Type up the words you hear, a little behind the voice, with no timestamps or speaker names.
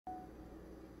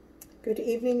Good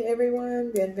evening,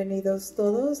 everyone. Bienvenidos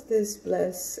todos this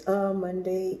blessed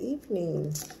Monday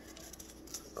evening.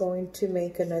 Going to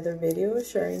make another video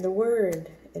sharing the word,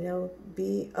 and it'll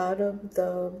be out of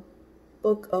the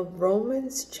book of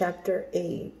Romans chapter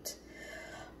 8.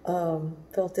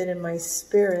 Felt it in my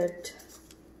spirit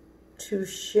to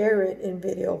share it in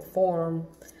video form.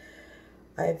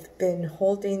 I've been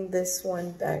holding this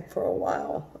one back for a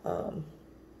while,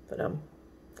 but I'm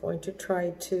going to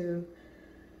try to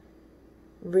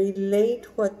relate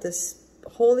what the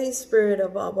Holy Spirit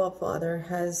of Abba Father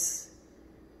has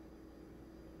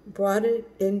brought it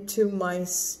into my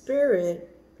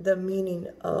spirit, the meaning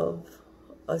of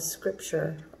a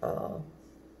scripture out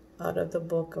of the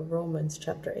book of Romans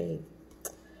chapter 8.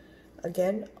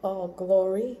 Again, all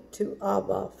glory to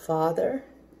Abba Father.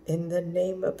 In the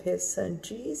name of his son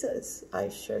Jesus, I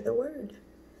share the word.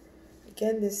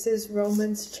 Again, this is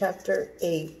Romans chapter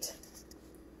 8.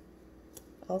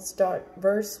 I'll start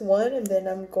verse 1, and then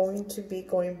I'm going to be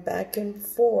going back and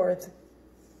forth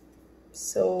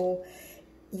so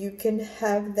you can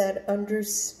have that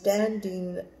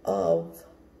understanding of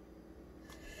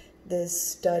this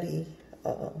study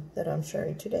that I'm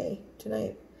sharing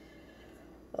tonight.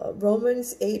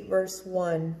 Romans 8 verse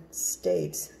 1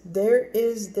 states, "There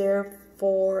is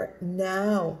therefore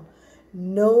now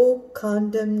no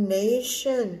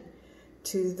condemnation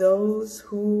to those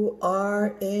who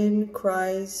are in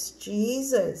Christ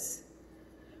Jesus,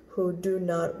 who do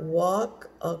not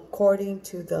walk according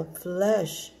to the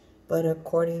flesh, but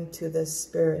according to the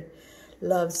Spirit."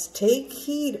 Loves, take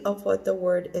heed of what the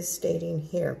word is stating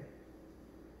here.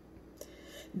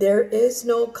 There is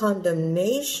no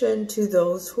condemnation to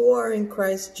those who are in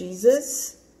Christ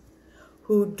Jesus,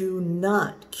 who do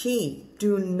not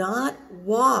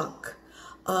walk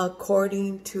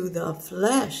according to the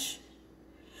flesh.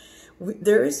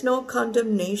 There is no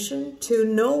condemnation to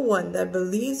no one that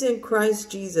believes in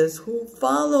Christ Jesus, who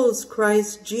follows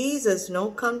Christ Jesus. No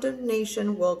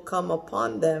condemnation will come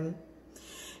upon them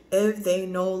if they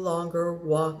no longer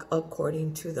walk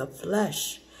according to the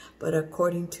flesh, but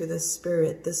according to the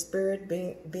Spirit. The Spirit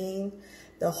being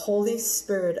the Holy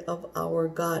Spirit of our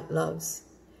God, loves.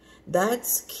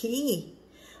 That's key.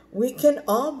 We can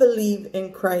all believe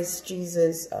in Christ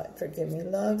Jesus. Forgive me,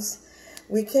 loves.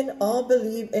 We can all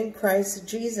believe in Christ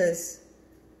Jesus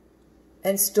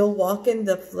and still walk in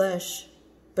the flesh.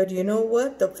 But you know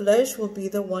what? The flesh will be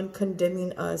the one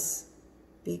condemning us,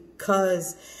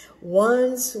 because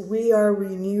once we are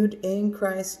renewed in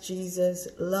Christ Jesus,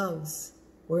 loves,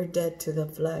 we're dead to the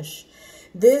flesh.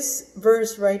 This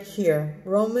verse right here,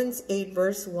 Romans 8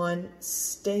 verse 1,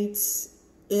 states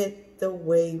it the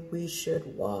way we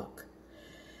should walk.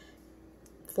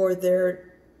 For there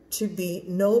to be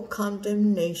no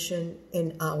condemnation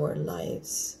in our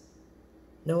lives.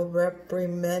 No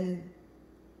reprimanding,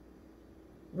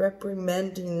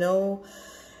 no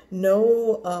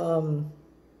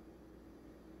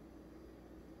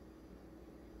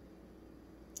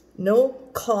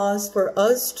cause for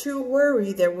us to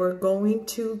worry that we're going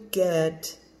to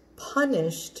get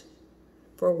punished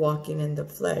for walking in the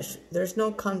flesh. There's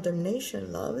no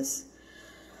condemnation, loves.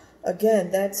 Again,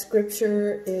 that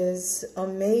scripture is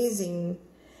amazing,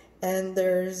 and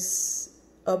there's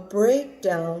a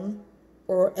breakdown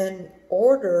or an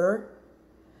order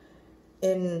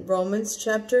in Romans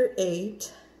chapter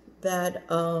 8 that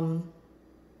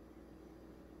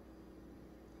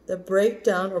the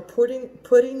breakdown, or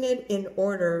putting it in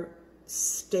order,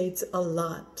 states a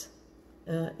lot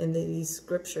in these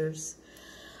scriptures.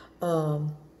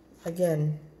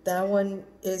 Again, that one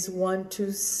is one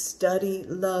to study,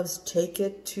 loves. Take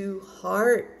it to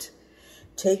heart.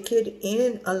 Take it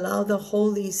in. Allow the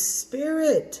Holy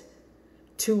Spirit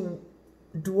to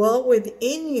dwell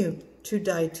within you, to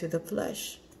die to the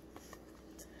flesh.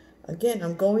 Again,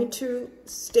 I'm going to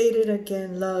state it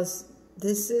again, loves.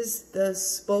 This is the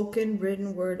spoken,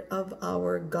 written word of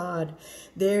our God.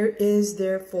 There is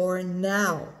therefore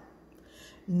now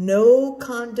no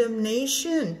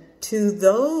condemnation to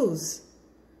those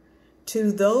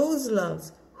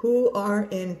loves who are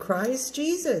in Christ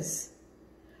Jesus,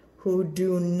 who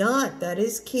do not, that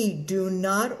is key, do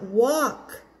not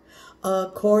walk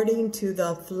according to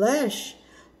the flesh,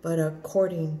 but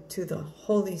according to the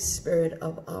Holy Spirit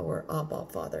of our Abba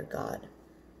Father God.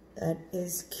 That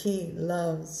is key,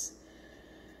 loves.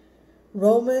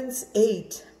 Romans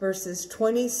 8 verses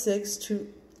 26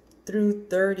 through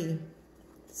 30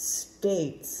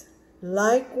 states,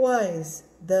 "Likewise,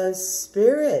 the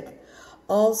Spirit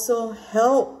also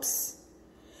helps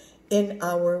in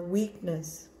our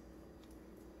weakness.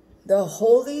 The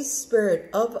Holy Spirit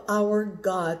of our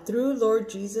God through Lord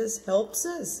Jesus helps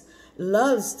us.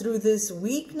 loves, through this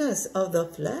weakness of the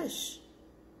flesh.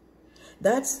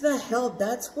 That's the help.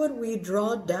 That's what we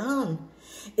draw down,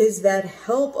 is that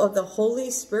help of the Holy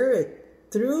Spirit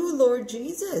through Lord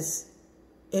Jesus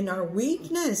in our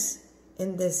weakness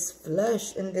in this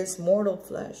flesh, in this mortal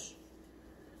flesh.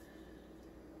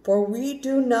 For we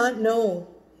do not know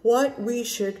what we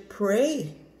should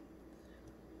pray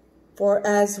for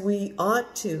as we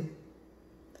ought to.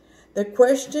 The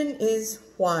question is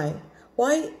why?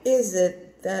 Why is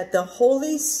it that the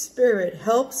Holy Spirit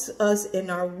helps us in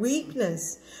our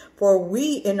weakness? For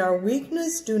we in our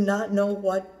weakness do not know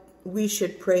what we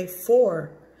should pray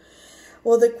for.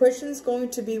 Well, the question is going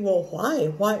to be, well, why?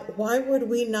 Why would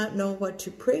we not know what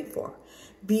to pray for?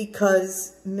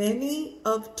 Because many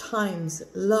of times,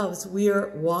 loves, we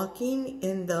are walking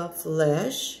in the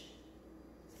flesh,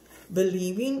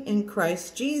 believing in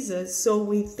Christ Jesus, so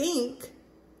we think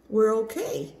we're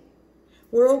okay.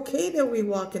 We're okay that we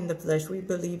walk in the flesh. We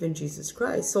believe in Jesus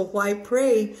Christ. So why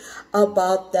pray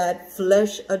about that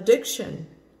flesh addiction?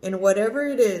 In whatever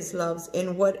it is, loves,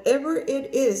 in whatever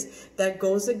it is that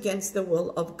goes against the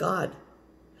will of God.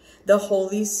 The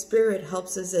Holy Spirit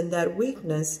helps us in that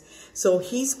weakness. So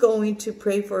he's going to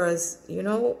pray for us. You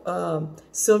know,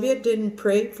 Sylvia didn't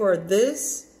pray for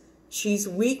this. She's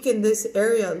weak in this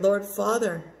area. Lord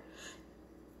Father,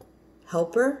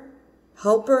 help her.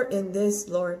 Help her in this,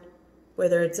 Lord.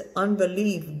 Whether it's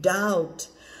unbelief, doubt,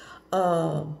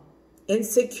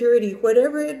 insecurity,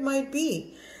 whatever it might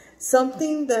be.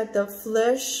 Something that the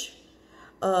flesh,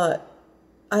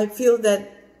 I feel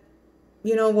that,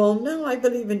 you know, well, no, I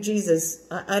believe in Jesus.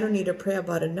 I don't need to pray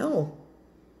about it. No.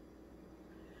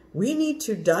 We need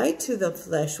to die to the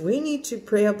flesh. We need to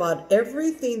pray about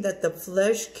everything that the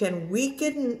flesh can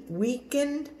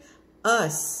weaken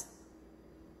us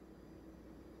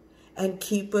and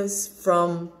keep us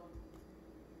from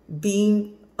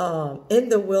being in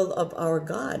the will of our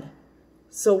God.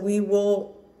 So we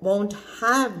won't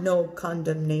have no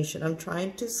condemnation. I'm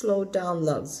trying to slow down,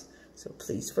 loves, so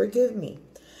please forgive me.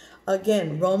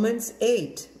 Again, Romans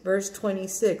 8, verse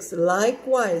 26.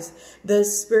 Likewise, the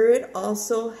Spirit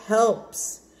also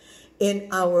helps in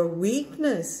our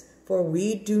weakness, for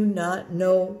we do not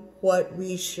know what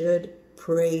we should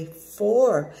pray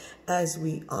for as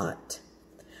we ought.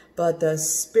 But the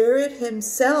Spirit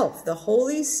himself, the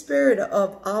Holy Spirit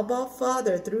of Abba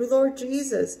Father, through Lord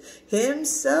Jesus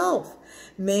himself,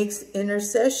 makes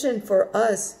intercession for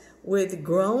us with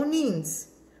groanings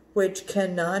which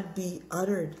cannot be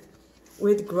uttered.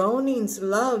 With groanings,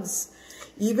 loves,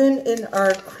 even in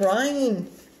our crying,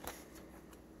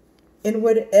 in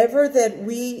whatever that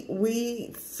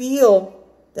we feel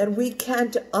that we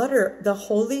can't utter, the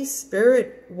Holy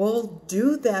Spirit will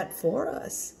do that for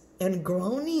us. And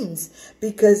groanings,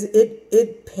 because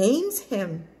it pains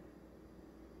him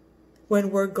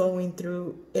when we're going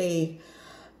through a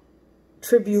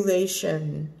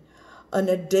tribulation, an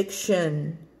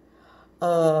addiction,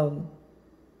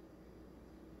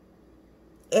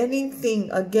 anything.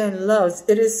 Again, loves,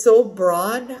 it is so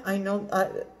broad. I know I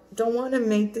don't want to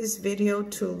make this video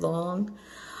too long,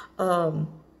 but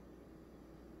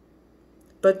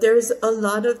there's a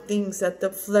lot of things that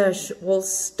the flesh will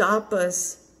stop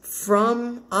us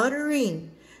from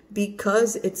uttering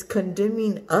because it's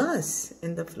condemning us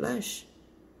in the flesh.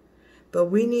 But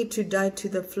we need to die to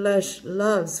the flesh,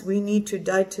 loves. We need to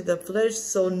die to the flesh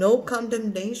so no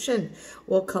condemnation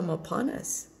will come upon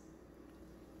us.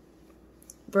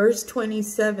 Verse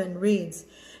 27 reads,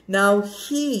 Now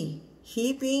he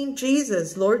being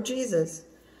Jesus, Lord Jesus,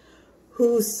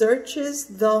 who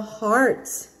searches the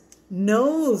hearts,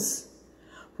 knows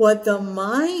what the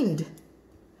mind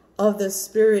of the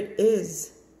Spirit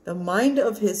is, the mind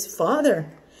of his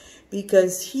Father,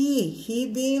 because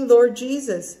he being Lord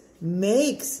Jesus,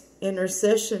 makes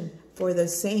intercession for the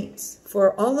saints,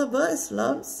 for all of us,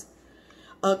 loves,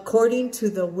 according to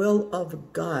the will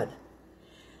of God.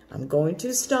 I'm going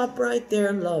to stop right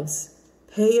there, loves.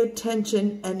 Pay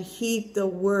attention and heed the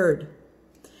word.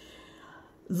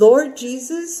 Lord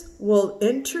Jesus will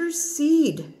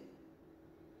intercede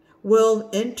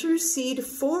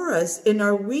for us in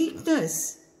our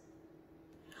weakness,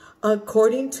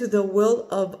 according to the will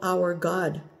of our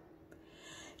God.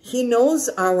 He knows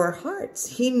our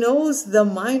hearts. He knows the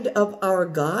mind of our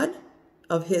God,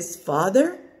 of his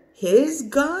Father, his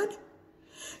God.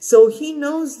 So he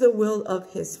knows the will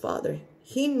of his Father.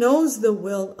 He knows the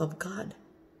will of God.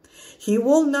 He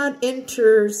will not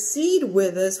intercede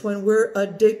with us when we're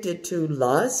addicted to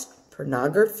lust,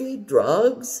 pornography,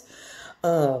 drugs,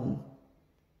 any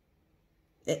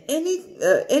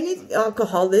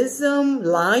alcoholism,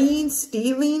 lying,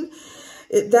 stealing.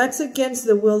 That's against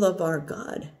the will of our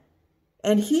God.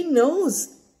 And he knows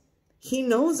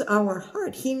our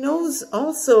heart. He knows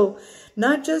also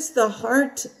not just the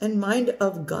heart and mind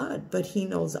of God, but he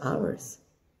knows ours.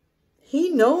 He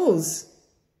knows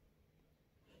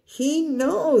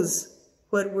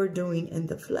what we're doing in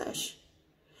the flesh.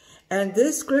 And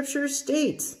this scripture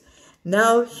states,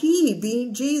 now he,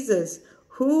 being Jesus,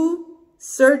 who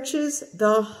searches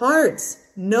the hearts,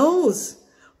 knows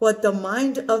what the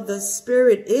mind of the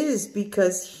Spirit is,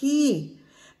 because he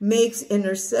makes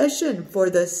intercession for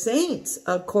the saints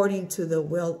according to the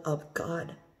will of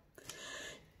God.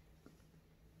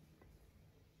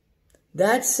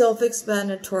 That's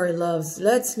self-explanatory, loves.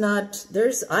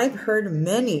 I've heard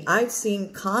many, I've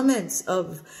seen comments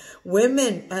of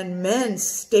women and men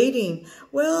stating,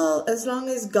 well, as long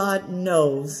as God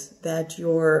knows that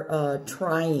you're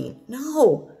trying.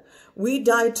 No, we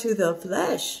die to the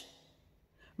flesh.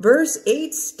 Verse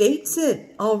 8 states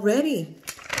it already.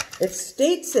 It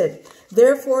states it.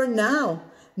 Therefore now,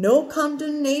 no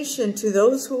condemnation to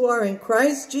those who are in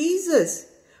Christ Jesus,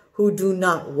 who do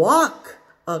not walk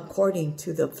according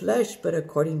to the flesh, but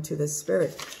according to the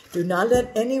Spirit. Do not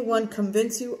let anyone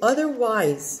convince you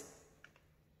otherwise.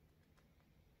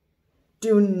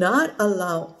 Do not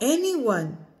allow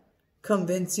anyone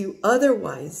convince you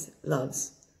otherwise,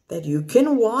 loves, that you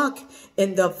can walk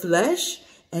in the flesh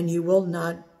and you will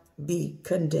not be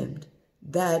condemned.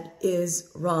 That is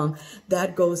wrong.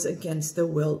 That goes against the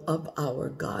will of our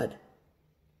God.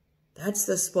 That's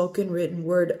the spoken written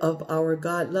word of our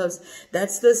God, loves.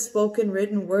 That's the spoken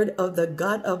written word of the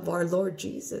God of our Lord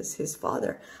Jesus, his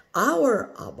Father,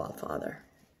 our Abba Father.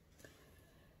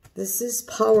 This is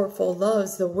powerful,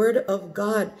 loves, the word of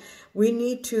God. We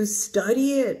need to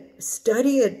study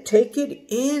it, take it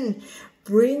in,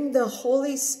 bring the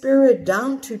Holy Spirit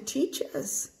down to teach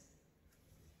us.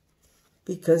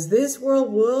 Because this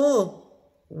world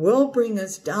will bring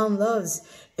us down, loves,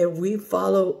 if we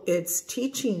follow its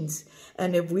teachings.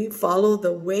 And if we follow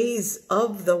the ways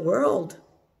of the world,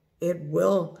 it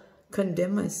will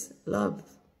condemn us, love.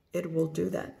 It will do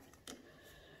that.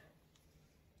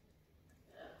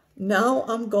 Now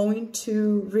I'm going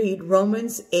to read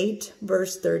Romans 8,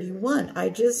 verse 31. I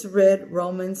just read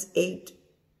Romans 8,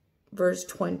 verse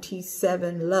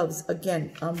 27, loves.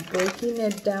 Again, I'm breaking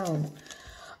it down.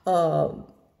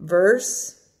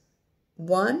 Verse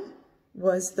 1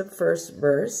 was the first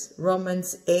verse.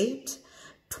 Romans 8,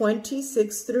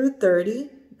 26 through 30.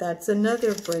 That's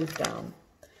another breakdown.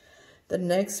 The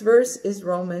next verse is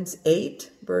Romans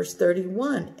 8, verse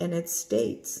 31. And it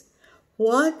states,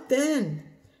 what then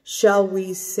shall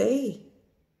we say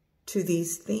to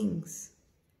these things?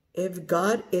 If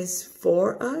God is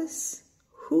for us,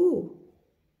 who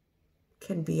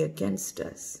can be against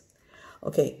us?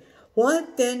 Okay.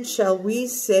 What then shall we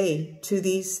say to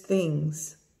these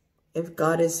things? If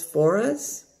God is for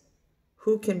us,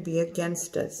 who can be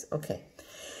against us? Okay.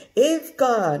 If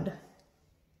God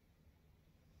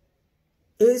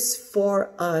is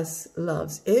for us,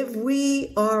 loves, if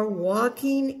we are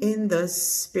walking in the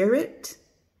Spirit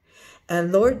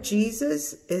and Lord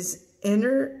Jesus is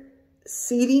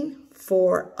interceding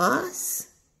for us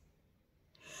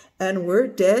and we're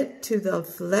dead to the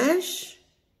flesh,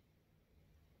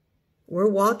 we're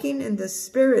walking in the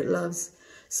Spirit, loves.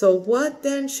 So what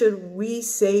then should we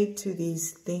say to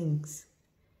these things?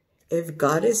 If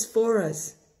God is for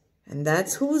us, and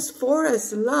that's who's for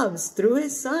us, loves, through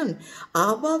his Son,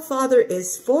 Abba Father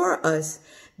is for us,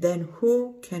 then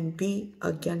who can be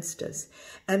against us?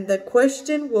 And the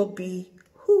question will be,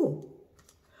 who?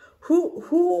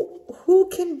 Who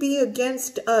can be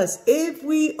against us if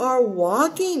we are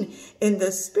walking in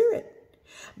the Spirit?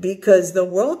 Because the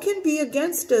world can be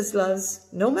against us, loves,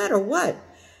 no matter what,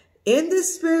 in the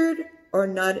Spirit or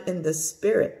not in the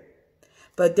Spirit.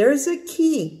 But there's a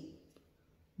key.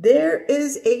 There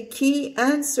is a key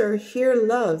answer here,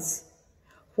 loves.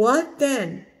 What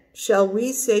then shall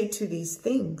we say to these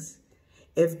things?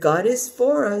 If God is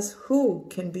for us, who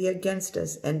can be against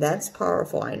us? And that's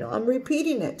powerful. I know I'm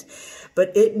repeating it,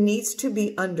 but it needs to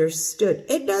be understood.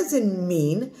 It doesn't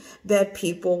mean that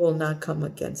people will not come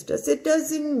against us. It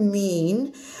doesn't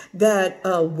mean that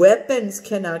weapons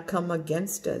cannot come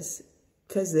against us,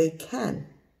 because they can.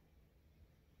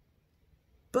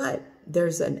 But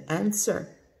there's an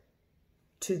answer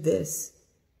to this.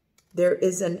 There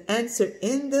is an answer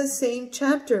in the same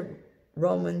chapter,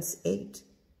 Romans 8.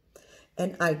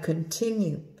 And I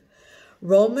continue.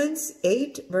 Romans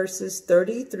 8, verses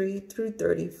 33 through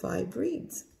 35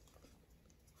 reads,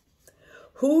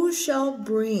 who shall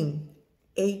bring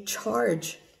a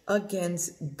charge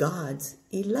against God's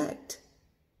elect?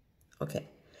 Okay.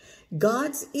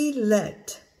 God's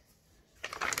elect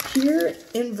Here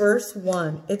in verse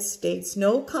 1, it states,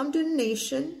 no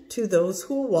condemnation to those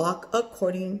who walk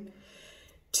according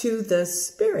to the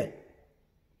Spirit.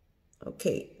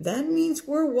 Okay, that means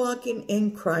we're walking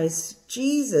in Christ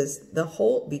Jesus.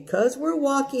 Because we're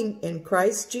walking in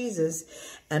Christ Jesus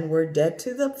and we're dead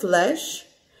to the flesh,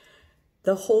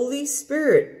 the Holy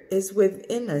Spirit is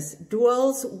within us,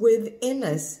 dwells within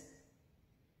us,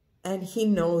 and he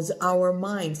knows our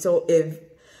mind. So if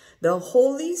the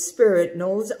Holy Spirit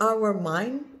knows our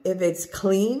mind, if it's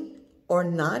clean or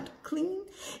not clean,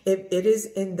 if it is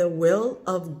in the will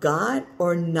of God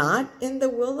or not in the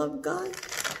will of God,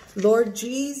 Lord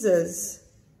Jesus,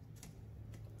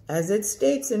 as it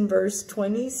states in verse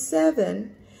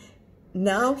 27,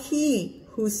 now he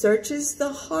who searches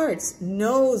the hearts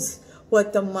knows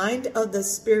what the mind of the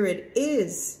Spirit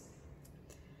is,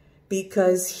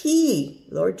 because he,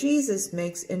 Lord Jesus,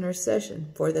 makes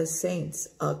intercession for the saints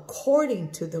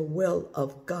according to the will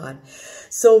of God.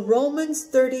 So Romans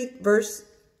 8 verse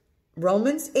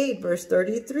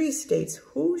 33 states,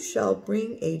 who shall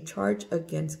bring a charge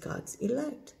against God's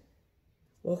elect?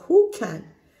 Well, who can?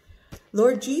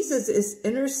 Lord Jesus is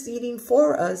interceding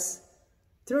for us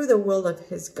through the will of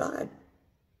his God.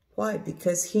 Why?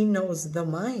 Because he knows the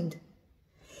mind.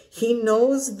 He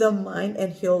knows the mind,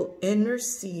 and he'll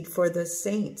intercede for the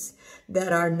saints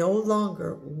that are no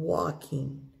longer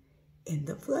walking in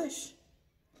the flesh.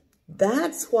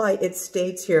 That's why it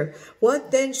states here,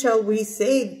 what then shall we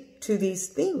say to these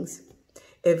things?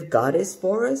 If God is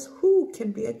for us, who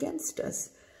can be against us?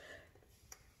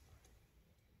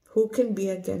 Who can be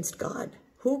against God?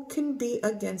 Who can be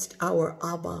against our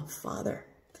Abba Father?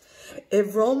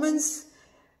 If Romans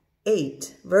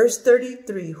 8, verse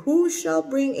 33, who shall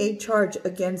bring a charge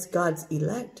against God's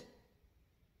elect?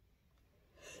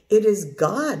 It is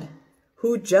God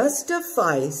who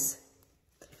justifies.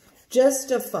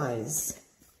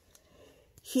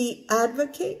 He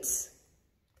advocates.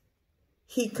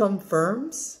 He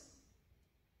confirms.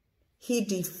 He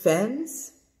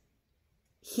defends.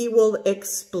 He will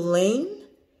explain.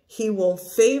 He will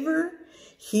favor.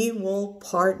 He will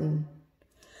pardon.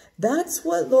 That's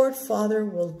what Lord Father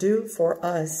will do for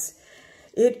us.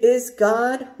 It is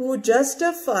God who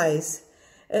justifies.